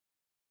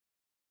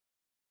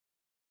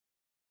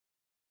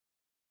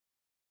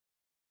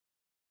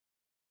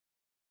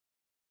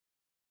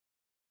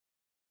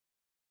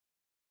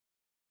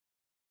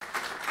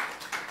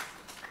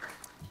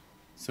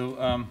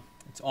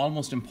It's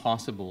almost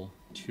impossible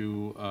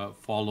to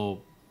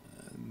follow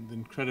the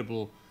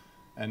incredible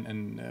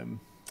and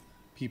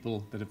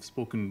people that have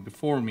spoken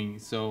before me.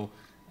 So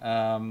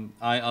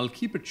I'll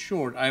keep it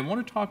short. I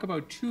want to talk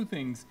about two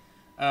things.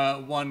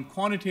 One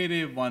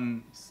quantitative,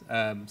 one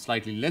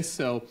slightly less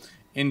so,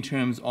 in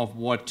terms of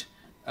what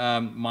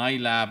my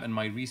lab and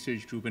my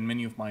research group and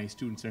many of my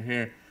students are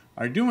here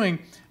are doing.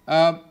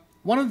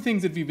 One of the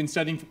things that we've been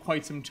studying for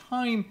quite some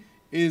time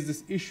is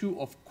this issue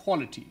of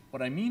quality.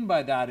 What I mean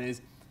by that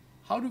is,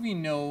 how do we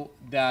know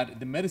that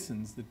the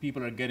medicines that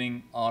people are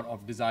getting are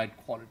of desired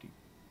quality?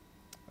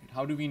 Right?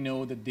 How do we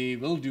know that they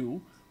will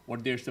do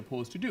what they're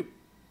supposed to do?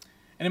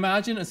 And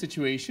imagine a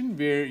situation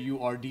where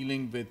you are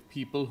dealing with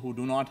people who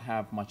do not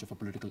have much of a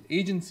political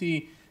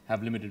agency,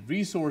 have limited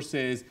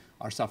resources,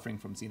 are suffering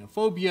from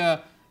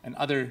xenophobia and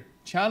other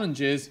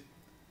challenges.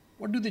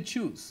 What do they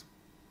choose?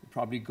 They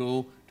probably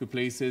go to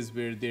places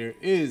where there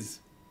is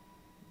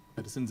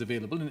medicines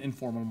available in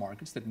informal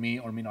markets that may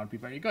or may not be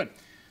very good.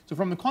 So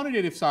from the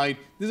quantitative side,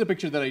 this is a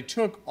picture that I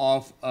took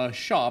of a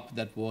shop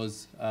that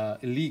was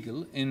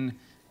illegal in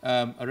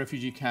a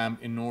refugee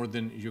camp in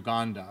northern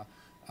Uganda.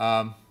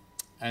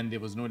 And there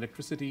was no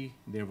electricity,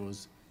 there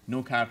was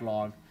no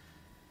catalog,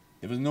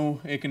 there was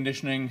no air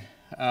conditioning,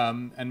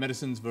 and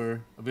medicines were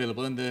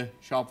available, and the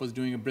shop was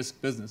doing a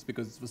brisk business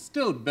because it was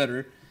still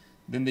better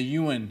than the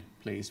UN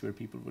place where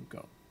people would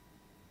go.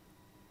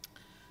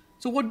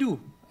 So what do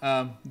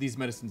these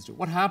medicines do?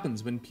 What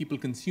happens when people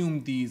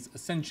consume these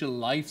essential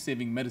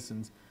life-saving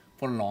medicines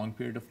for a long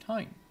period of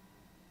time?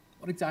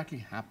 What exactly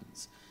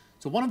happens?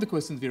 So one of the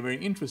questions we're very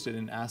interested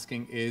in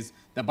asking is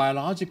the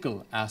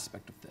biological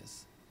aspect of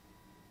this.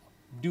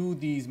 Do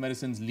these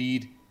medicines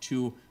lead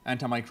to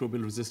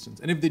antimicrobial resistance?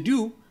 And if they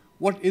do,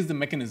 what is the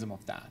mechanism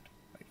of that?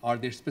 Right? Are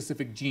there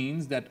specific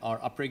genes that are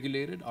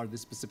upregulated? Are there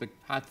specific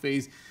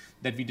pathways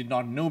that we did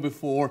not know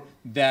before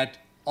that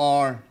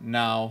are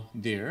now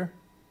there?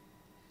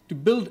 To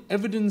build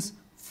evidence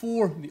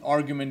for the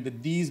argument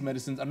that these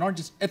medicines are not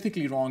just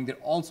ethically wrong, they're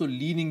also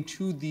leading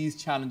to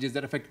these challenges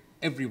that affect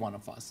every one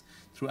of us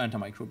through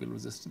antimicrobial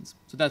resistance.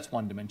 So that's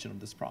one dimension of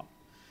this problem.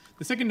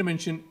 The second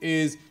dimension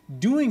is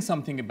doing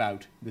something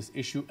about this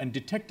issue and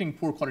detecting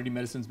poor quality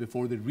medicines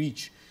before they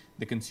reach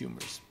the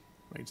consumers.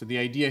 Right? So the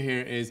idea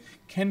here is,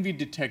 can we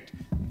detect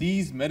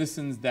these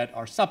medicines that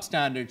are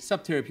substandard,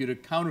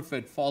 subtherapeutic,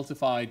 counterfeit,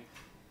 falsified,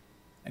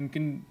 and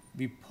can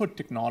we put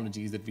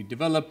technologies that we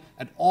develop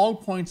at all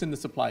points in the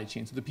supply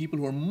chain so the people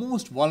who are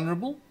most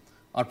vulnerable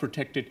are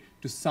protected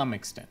to some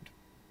extent?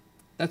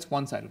 That's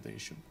one side of the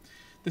issue.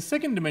 The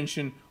second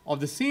dimension of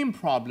the same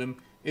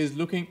problem is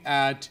looking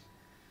at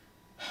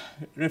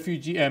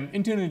refugee,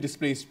 internally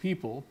displaced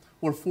people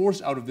who are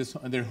forced out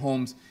of their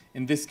homes,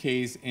 in this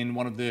case in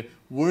one of the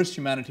worst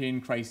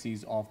humanitarian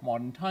crises of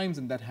modern times,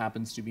 and that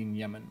happens to be in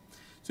Yemen.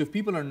 So if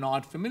people are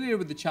not familiar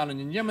with the challenge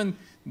in Yemen,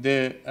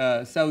 the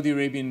Saudi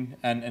Arabian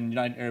and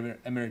United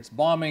Arab Emirates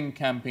bombing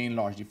campaign,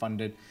 largely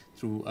funded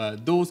through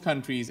those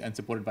countries and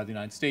supported by the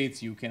United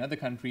States, UK, and other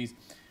countries,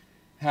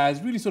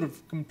 has really sort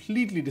of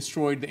completely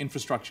destroyed the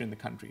infrastructure in the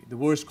country. The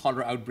worst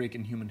cholera outbreak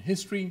in human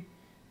history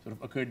sort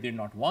of occurred there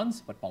not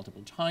once, but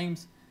multiple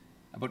times.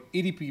 About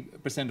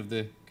 80% of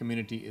the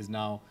community is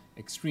now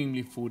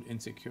extremely food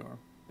insecure.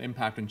 The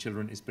impact on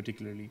children is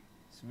particularly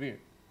severe.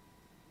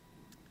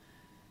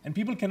 And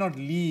people cannot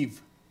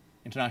leave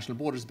international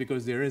borders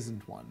because there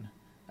isn't one.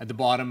 At the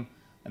bottom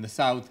and the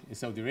south is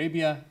Saudi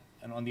Arabia,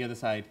 and on the other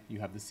side you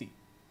have the sea.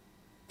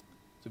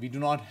 So we do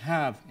not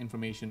have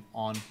information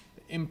on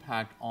the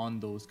impact on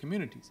those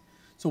communities.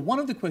 So one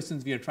of the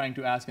questions we are trying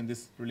to ask, and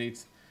this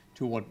relates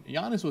to what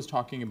Yanis was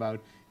talking about,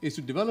 is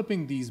to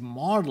developing these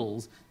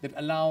models that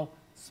allow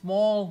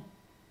small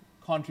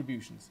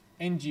contributions,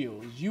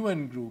 NGOs,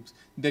 UN groups,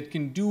 that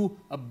can do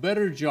a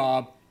better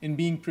job in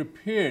being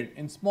prepared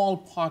in small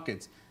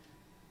pockets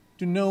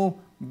to know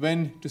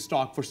when to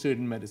stock for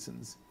certain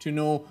medicines, to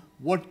know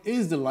what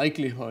is the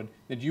likelihood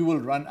that you will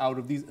run out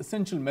of these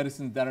essential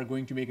medicines that are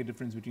going to make a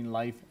difference between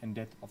life and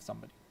death of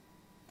somebody.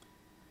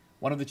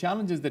 One of the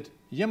challenges that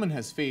Yemen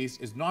has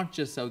faced is not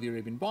just Saudi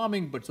Arabian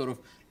bombing, but sort of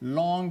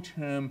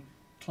long-term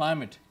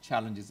climate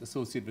challenges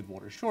associated with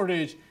water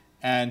shortage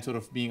and sort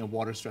of being a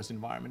water-stressed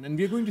environment. And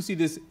we're going to see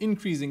this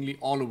increasingly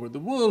all over the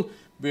world,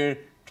 where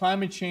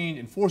climate change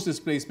and forced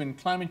displacement,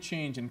 climate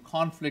change and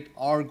conflict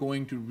are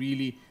going to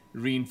really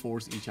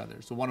reinforce each other.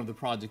 So one of the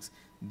projects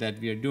that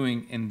we are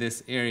doing in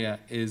this area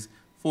is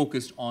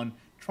focused on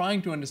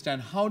trying to understand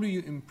how do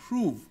you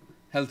improve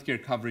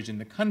healthcare coverage in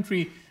the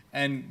country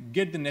and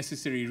get the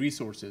necessary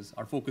resources.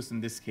 Our focus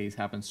in this case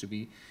happens to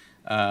be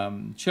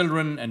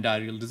children and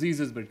diarrheal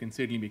diseases, but it can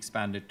certainly be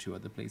expanded to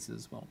other places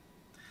as well.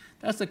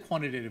 That's the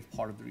quantitative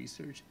part of the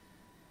research.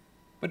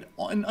 But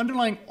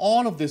underlying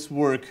all of this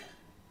work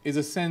is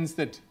a sense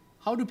that,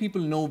 how do people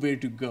know where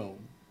to go?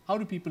 How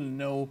do people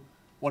know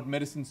what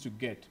medicines to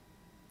get,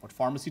 what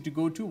pharmacy to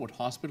go to, what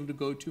hospital to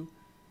go to?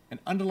 And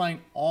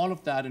underlying all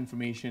of that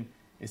information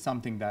is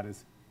something that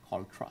is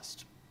called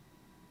trust.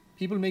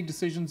 People make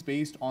decisions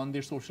based on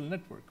their social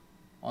network,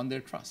 on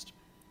their trust.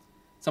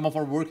 Some of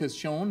our work has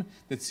shown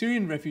that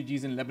Syrian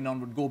refugees in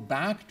Lebanon would go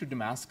back to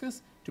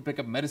Damascus to pick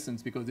up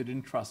medicines because they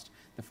didn't trust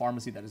the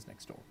pharmacy that is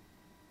next door.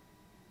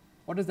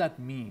 What does that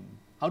mean?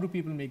 How do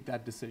people make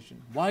that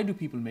decision? Why do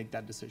people make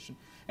that decision?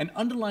 And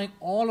underlying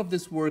all of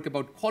this work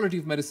about quality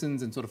of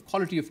medicines and sort of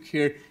quality of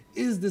care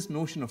is this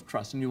notion of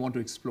trust, and we want to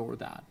explore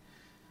that.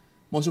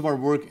 Most of our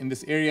work in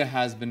this area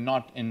has been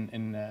not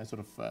in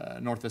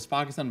northwest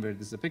Pakistan, where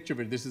this is a picture,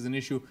 where this is an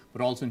issue,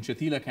 but also in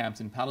Shatila camps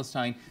in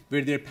Palestine,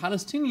 where there are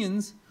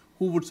Palestinians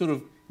who would sort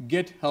of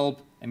get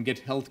help and get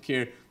health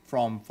care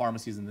from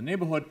pharmacies in the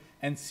neighborhood,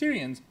 and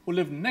Syrians who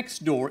live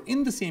next door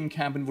in the same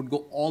camp and would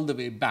go all the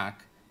way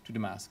back to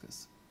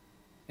Damascus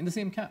in the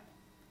same camp.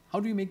 How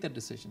do you make that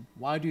decision?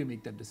 Why do you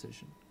make that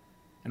decision?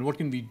 And what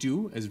can we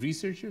do as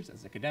researchers,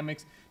 as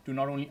academics, to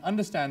not only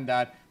understand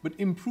that, but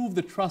improve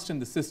the trust in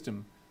the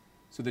system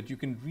so that you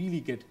can really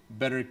get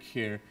better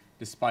care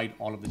despite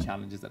all of the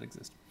challenges that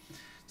exist.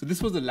 So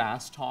this was the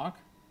last talk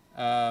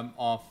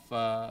of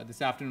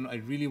this afternoon. I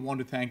really want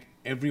to thank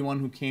everyone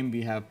who came.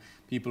 We have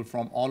people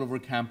from all over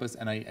campus,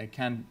 and I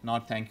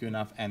cannot thank you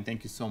enough. And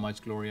thank you so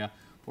much, Gloria,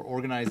 for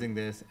organizing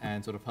this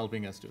and sort of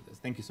helping us do this.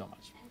 Thank you so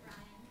much.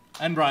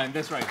 And Brian. And Brian,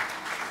 that's right.